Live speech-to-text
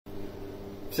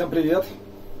Всем привет!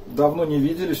 Давно не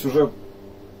виделись, уже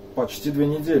почти 2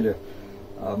 недели.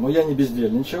 Но я не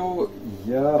бездельничал,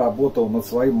 я работал над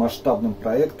своим масштабным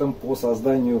проектом по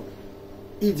созданию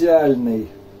идеальной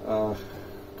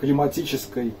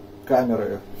климатической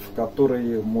камеры, в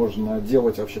которой можно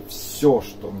делать вообще все,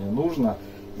 что мне нужно.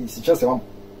 И сейчас я вам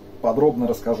подробно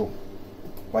расскажу.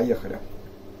 Поехали!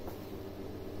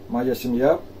 Моя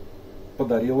семья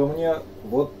подарила мне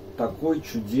вот такой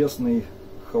чудесный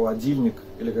холодильник,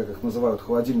 или как их называют,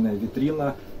 холодильная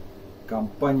витрина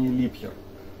компании Liebherr.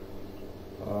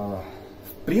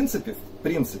 В принципе,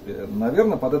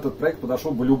 наверное, под этот проект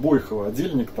подошел бы любой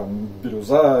холодильник, там,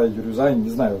 бирюза, юрюза, не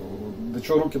знаю, до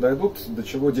чего руки дойдут, до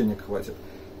чего денег хватит.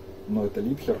 Но это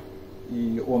Liebherr,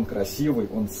 и он красивый,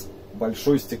 он с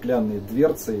большой стеклянной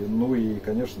дверцей, ну и,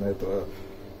 конечно, это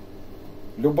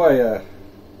любая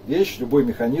вещь, любой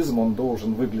механизм, он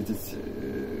должен выглядеть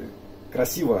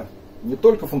красиво, не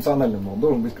только функциональным, но он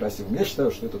должен быть красивым. Я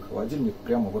считаю, что этот холодильник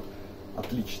прямо вот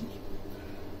отличный.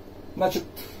 Значит,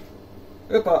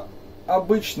 это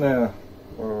обычная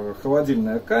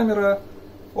холодильная камера,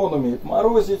 он умеет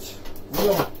морозить, в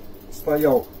нем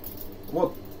стоял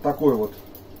вот такой вот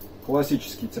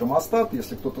классический термостат.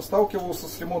 Если кто-то сталкивался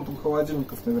с ремонтом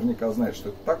холодильников, наверняка знает, что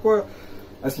это такое.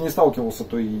 А если не сталкивался,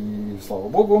 то и слава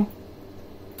богу.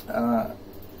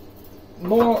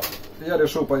 Но я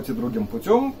решил пойти другим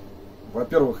путем.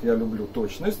 Во-первых, я люблю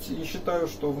точность и считаю,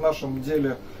 что в нашем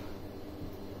деле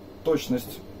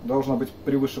точность должна быть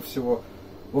превыше всего.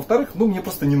 Во-вторых, мне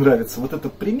просто не нравится вот это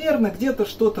примерно где-то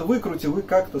что-то выкрутил и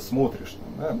как-то смотришь.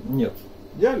 Да? Нет,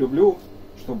 я люблю,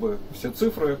 чтобы все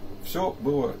цифры, все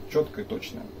было четко и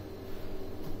точно.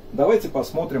 Давайте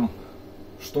посмотрим,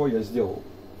 что я сделал.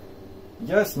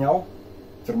 Я снял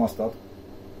термостат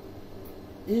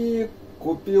и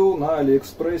купил на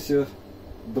Алиэкспрессе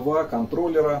 2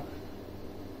 контроллера.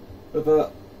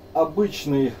 Это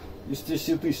обычный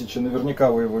STC-1000, наверняка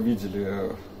вы его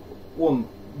видели. Он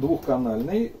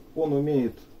двухканальный, он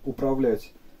умеет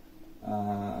управлять,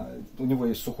 у него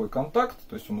есть сухой контакт,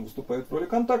 то есть он выступает в роли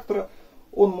контактора.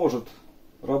 Он может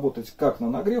работать как на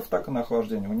нагрев, так и на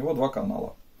охлаждение. У него 2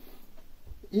 канала.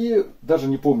 И даже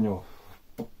не помню,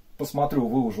 посмотрю,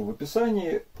 выложу в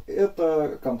описании,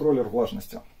 это контроллер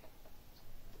влажности.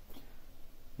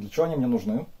 Для чего они мне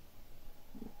нужны?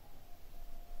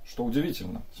 Что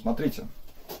удивительно, смотрите.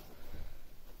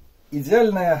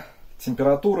 Идеальная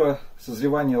температура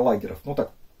созревания лагеров. Ну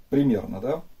так, примерно,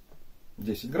 да?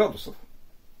 10 градусов.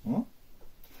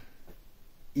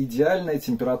 Идеальная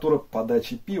температура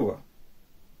подачи пива.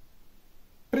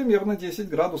 Примерно 10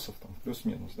 градусов, там,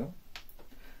 плюс-минус, да?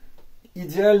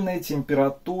 Идеальная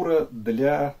температура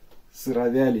для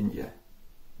сыровяления.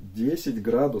 10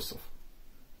 градусов.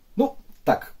 Ну,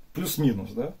 так,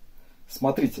 плюс-минус, да?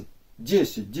 Смотрите,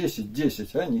 10, 10,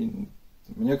 10.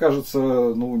 Мне кажется,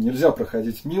 нельзя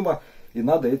проходить мимо, и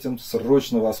надо этим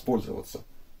срочно воспользоваться.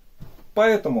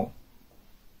 Поэтому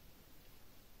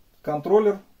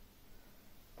контроллер,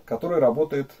 который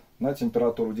работает на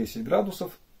температуру 10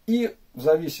 градусов, и в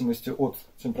зависимости от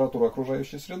температуры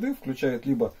окружающей среды включает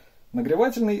либо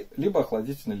нагревательный, либо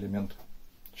охладительный элемент.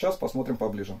 Сейчас посмотрим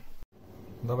поближе.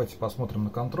 Давайте посмотрим на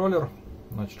контроллер.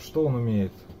 Значит, что он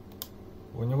умеет?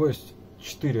 У него есть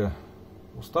 4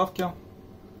 уставки.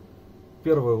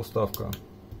 Первая уставка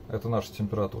 — это наша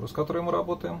температура, с которой мы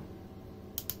работаем.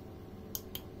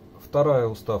 Вторая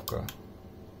уставка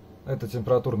 — это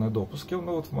температурные допуски,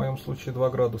 вот в моем случае 2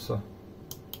 градуса.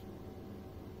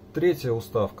 Третья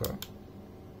уставка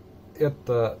 —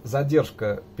 это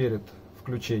задержка перед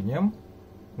включением.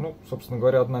 Собственно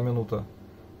говоря, 1 минута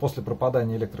после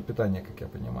пропадания электропитания, как я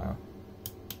понимаю.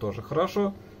 Тоже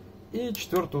хорошо. И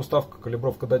 4-я уставка —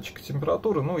 калибровка датчика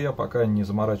температуры. Я пока не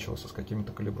заморачивался с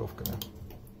какими-то калибровками.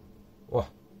 О,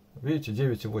 видите,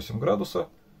 9,8 градуса.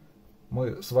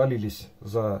 Мы свалились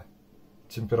за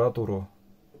температуру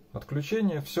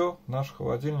отключения. Все, наш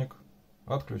холодильник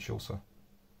отключился.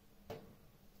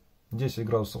 10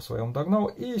 градусов своем догнал,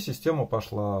 и система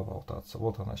пошла болтаться.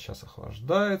 Вот она сейчас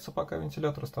охлаждается, пока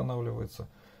вентилятор останавливается.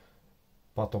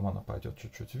 Потом она пойдет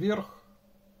чуть-чуть вверх.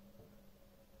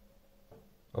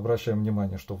 Обращаем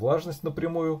внимание, что влажность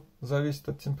напрямую зависит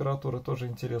от температуры, тоже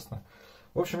интересно.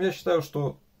 В общем, я считаю,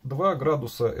 что 2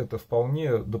 градуса это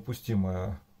вполне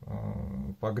допустимая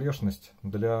погрешность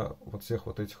для всех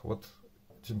этих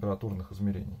температурных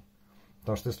измерений.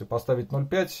 Потому что если поставить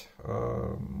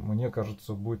 0,5, мне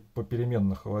кажется, будет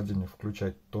попеременно холодильник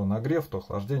включать то нагрев, то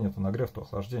охлаждение, то нагрев, то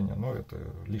охлаждение. Но это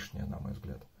лишнее, на мой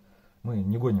взгляд. Мы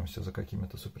не гонимся за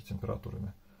какими-то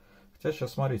супертемпературами. Хотя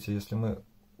сейчас, смотрите, если мы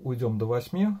уйдем до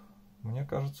 8, мне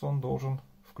кажется, он должен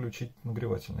включить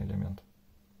нагревательный элемент.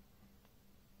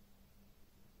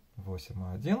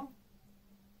 8,1.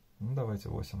 Ну, давайте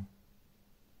 8.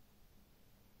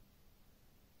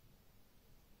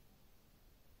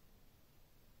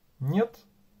 Нет.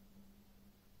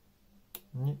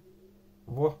 Не.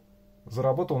 Во.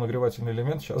 Заработал нагревательный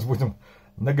элемент. Сейчас будем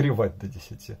нагревать до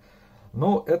 10.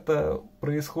 Но это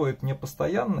происходит не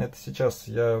постоянно. Это сейчас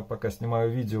я пока снимаю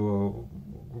видео,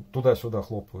 туда-сюда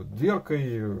хлопаю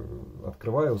дверкой,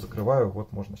 открываю, закрываю.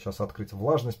 Вот можно сейчас открыть.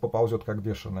 Влажность поползет как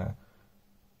бешеная.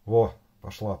 Во,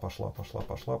 пошла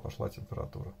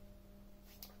температура.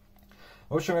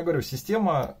 В общем, я говорю,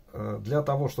 система для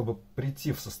того, чтобы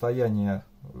прийти в состояние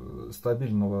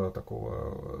стабильного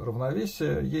такого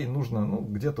равновесия, ей нужно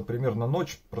где-то примерно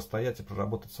ночь простоять и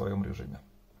проработать в своем режиме.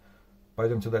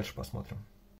 Пойдемте дальше посмотрим.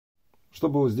 Что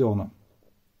было сделано?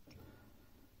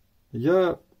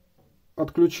 Я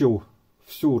отключил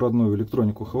всю родную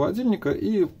электронику холодильника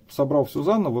и собрал все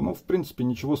заново, но в принципе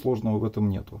ничего сложного в этом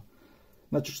нету.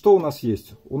 Значит, что у нас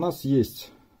есть? У нас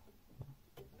есть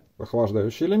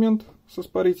охлаждающий элемент с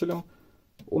испарителем.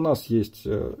 У нас есть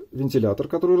вентилятор,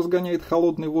 который разгоняет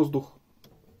холодный воздух.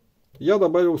 Я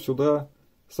добавил сюда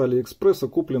с Алиэкспресса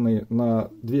купленный на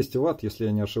 200 Вт, если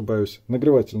я не ошибаюсь,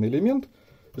 нагревательный элемент.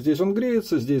 Здесь он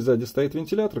греется, здесь сзади стоит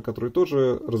вентилятор, который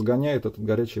тоже разгоняет этот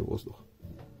горячий воздух.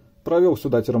 Провел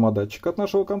сюда термодатчик от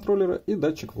нашего контроллера и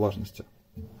датчик влажности.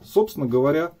 Собственно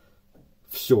говоря,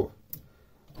 все.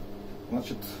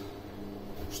 Значит,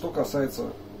 что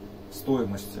касается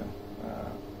стоимости.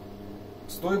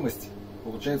 Стоимость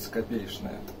получается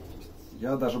копеечная.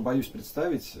 Я даже боюсь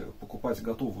представить, покупать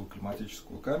готовую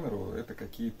климатическую камеру, это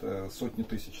какие-то сотни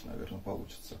тысяч, наверное,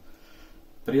 получится.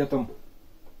 При этом,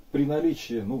 при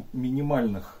наличии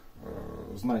минимальных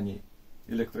знаний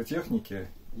электротехники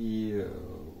и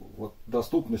вот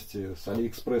доступности с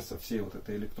Алиэкспресса всей вот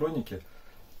этой электроники,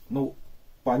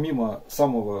 помимо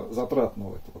самого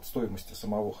затратного, это вот стоимости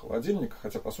самого холодильника,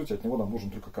 хотя по сути от него нам нужен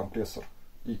только компрессор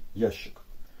и ящик.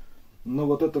 Но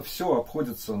вот это все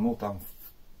обходится, там,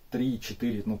 3,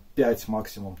 4, 5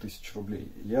 максимум тысяч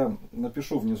рублей. Я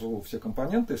напишу внизу все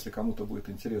компоненты, если кому-то будет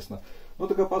интересно.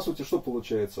 Так по сути что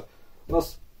получается? У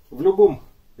нас в любом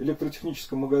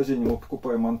электротехническом магазине мы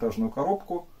покупаем монтажную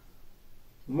коробку,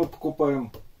 мы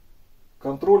покупаем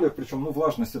контроллер, причем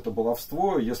влажность это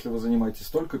баловство. Если вы занимаетесь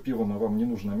только пивом и вам не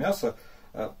нужно мясо,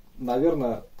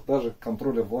 наверное, даже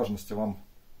контроллер влажности вам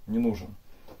не нужен.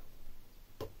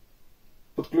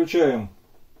 Подключаем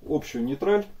общую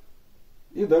нейтраль.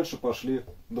 И дальше пошли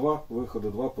два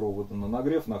выхода, два провода на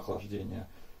нагрев, на охлаждение.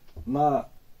 На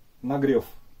нагрев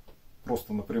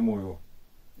просто напрямую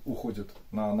уходит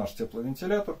на наш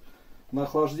тепловентилятор. На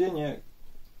охлаждение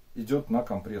идет на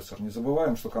компрессор. Не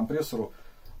забываем, что компрессору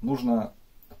нужно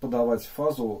подавать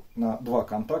фазу на два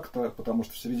контакта, потому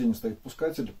что в середине стоит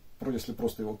пускатель. Если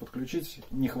просто его подключить,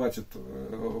 не хватит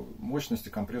мощности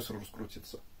компрессору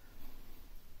раскрутиться.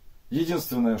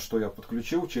 Единственное, что я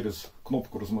подключил через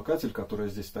кнопку размыкатель, которая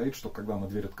здесь стоит, что когда мы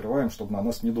дверь открываем, чтобы на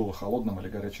нас не дуло холодным или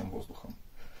горячим воздухом.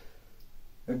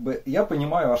 Я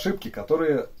понимаю ошибки,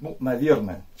 которые,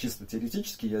 наверное, чисто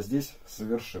теоретически я здесь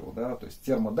совершил. Да? То есть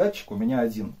термодатчик у меня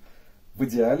один. В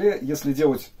идеале, если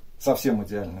делать совсем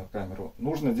идеальную камеру,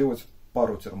 нужно делать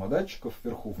пару термодатчиков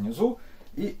вверху, внизу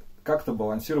и как-то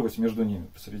балансировать между ними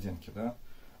посерединке. Да?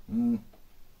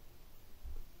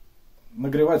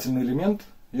 Нагревательный элемент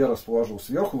я расположу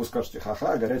сверху, вы скажете,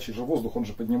 ха-ха, горячий же воздух, он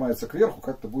же поднимается кверху,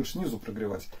 как ты будешь снизу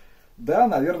прогревать? Да,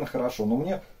 наверное, хорошо, но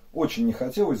мне очень не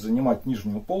хотелось занимать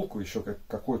нижнюю полку, еще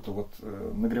какой-то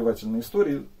нагревательной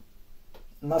истории.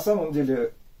 На самом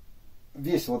деле,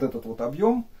 весь вот этот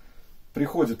объем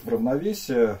приходит в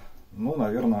равновесие,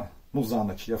 наверное, за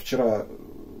ночь. Я вчера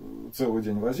целый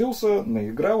день возился,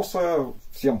 наигрался,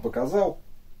 всем показал,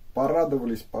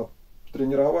 порадовались,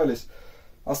 потренировались,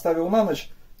 оставил на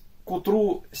ночь. К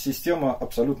утру система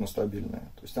абсолютно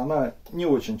стабильная. То есть она не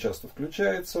очень часто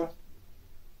включается,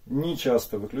 не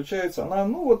часто выключается. Она,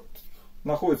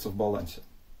 находится в балансе.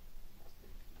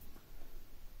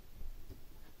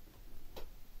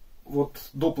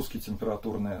 Допуски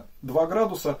температурные 2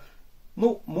 градуса.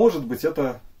 Может быть,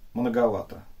 это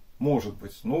многовато. Может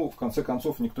быть. В конце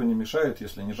концов, никто не мешает,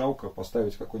 если не жалко,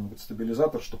 поставить какой-нибудь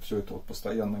стабилизатор, чтобы все это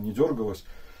постоянно не дергалось,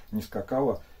 не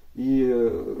скакало. И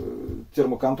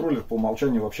термоконтроллер по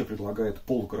умолчанию вообще предлагает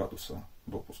полградуса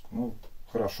допуск.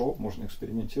 Хорошо, можно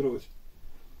экспериментировать.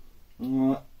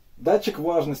 Датчик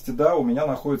влажности, да, у меня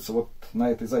находится на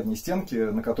этой задней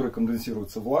стенке, на которой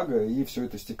конденсируется влага, и все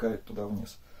это стекает туда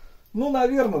вниз.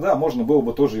 Наверное, да, можно было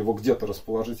бы тоже его где-то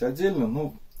расположить отдельно.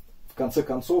 В конце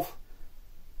концов,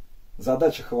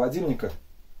 задача холодильника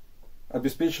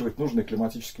обеспечивать нужные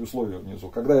климатические условия внизу.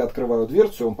 Когда я открываю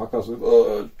дверцу, он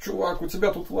показывает: чувак, у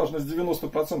тебя тут влажность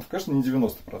 90%. Конечно, не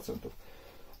 90%.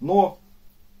 Но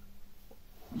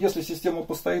если система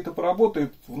постоит и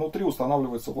поработает, внутри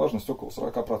устанавливается влажность около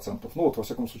 40%. Ну вот, во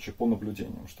всяком случае, по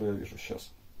наблюдениям, что я вижу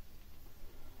сейчас.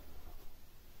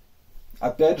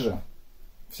 Опять же,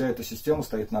 вся эта система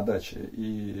стоит на даче.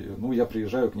 И я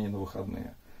приезжаю к ней на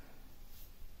выходные.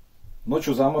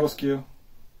 Ночью заморозки,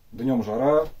 днем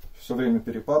жара, все время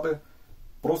перепады.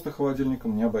 Просто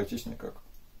холодильником не обойтись никак.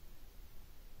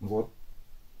 Вот.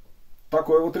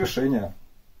 Такое вот решение.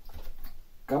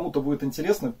 Кому-то будет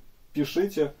интересно,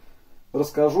 пишите.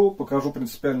 Расскажу, покажу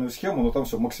принципиальную схему, но там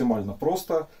все максимально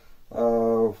просто.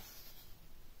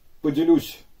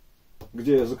 Поделюсь,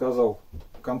 где я заказал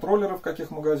контроллеры, в каких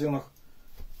магазинах.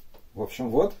 В общем,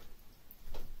 вот.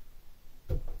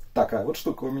 Такая вот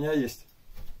штука у меня есть.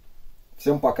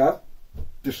 Всем пока.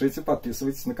 Пишите,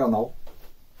 подписывайтесь на канал.